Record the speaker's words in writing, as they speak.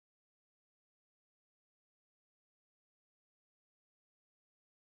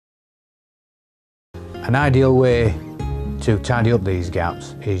An ideal way to tidy up these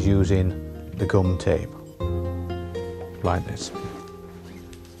gaps is using the gum tape, like this.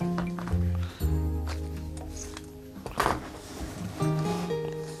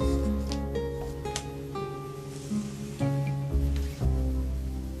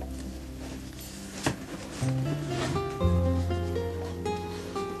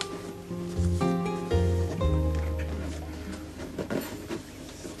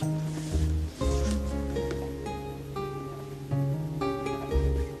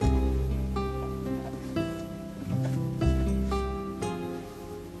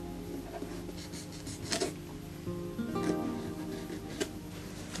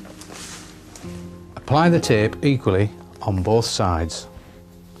 Apply the tape equally on both sides,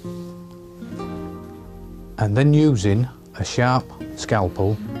 and then using a sharp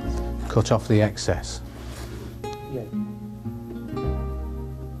scalpel cut off the excess. Yeah.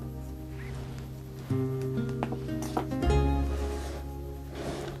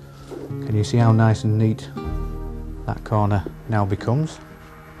 Can you see how nice and neat that corner now becomes?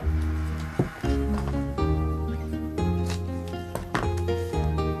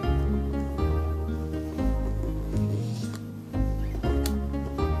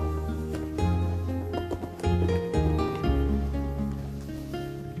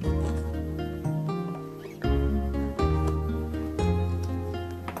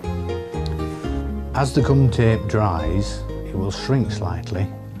 As the gum tape dries, it will shrink slightly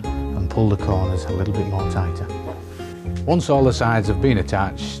and pull the corners a little bit more tighter. Once all the sides have been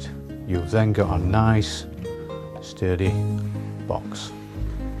attached, you've then got a nice, sturdy box.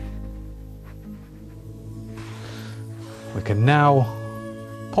 We can now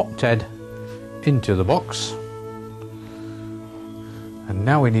pop Ted into the box, and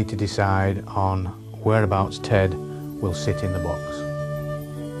now we need to decide on whereabouts Ted will sit in the box.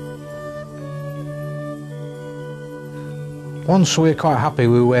 Once we're quite happy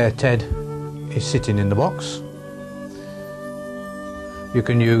with where Ted is sitting in the box, you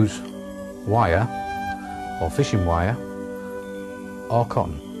can use wire or fishing wire or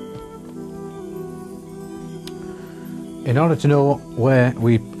cotton. In order to know where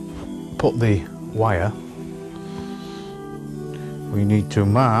we put the wire, we need to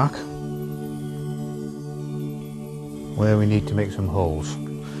mark where we need to make some holes.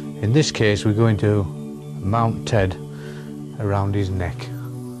 In this case, we're going to mount Ted around his neck.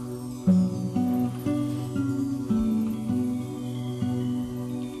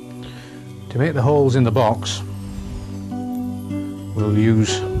 To make the holes in the box, we'll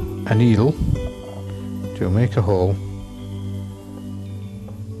use a needle to make a hole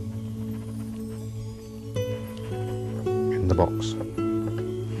in the box.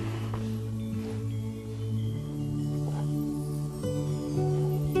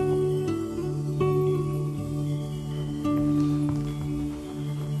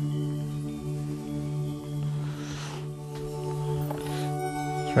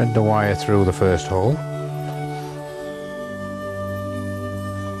 Thread the wire through the first hole.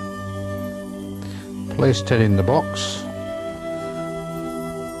 Place Ted in the box.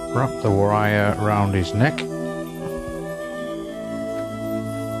 Wrap the wire around his neck.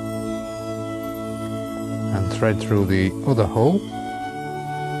 And thread through the other hole.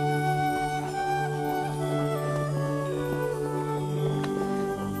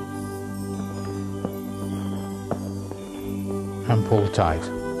 And pull tight.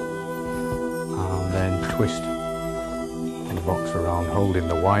 And then twist the box around, holding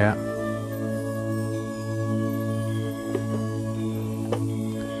the wire.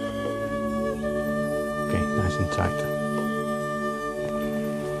 Okay, nice and tight.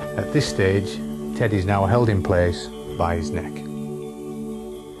 At this stage, Ted is now held in place by his neck.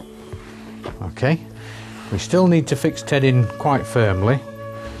 Okay, we still need to fix Ted in quite firmly,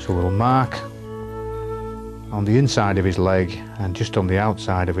 so we'll mark on the inside of his leg and just on the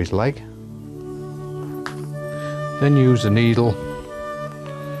outside of his leg. Then use the needle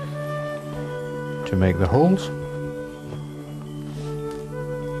to make the holes.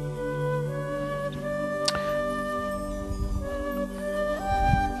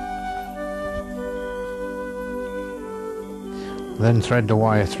 Then thread the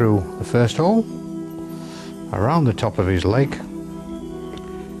wire through the first hole, around the top of his leg,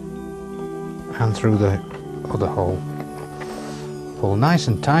 and through the other hole. Pull nice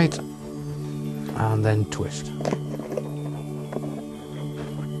and tight and then twist.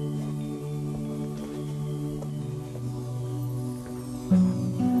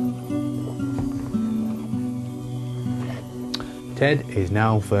 Ted is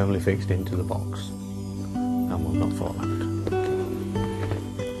now firmly fixed into the box and will not fall out.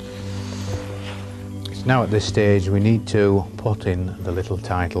 It's Now at this stage we need to put in the little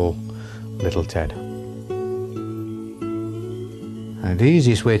title, Little Ted. And the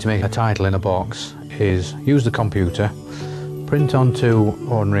easiest way to make a title in a box is use the computer, print onto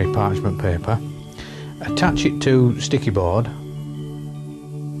ordinary parchment paper, attach it to sticky board,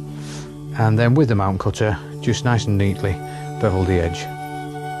 and then with the mount cutter just nice and neatly bevel the edge.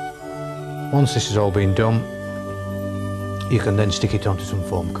 Once this has all been done, you can then stick it onto some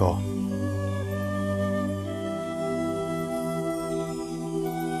foam core.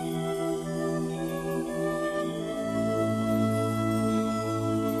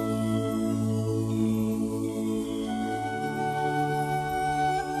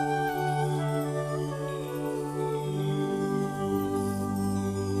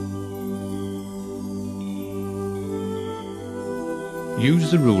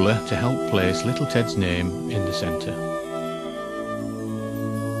 Use the ruler to help place little Ted's name in the centre.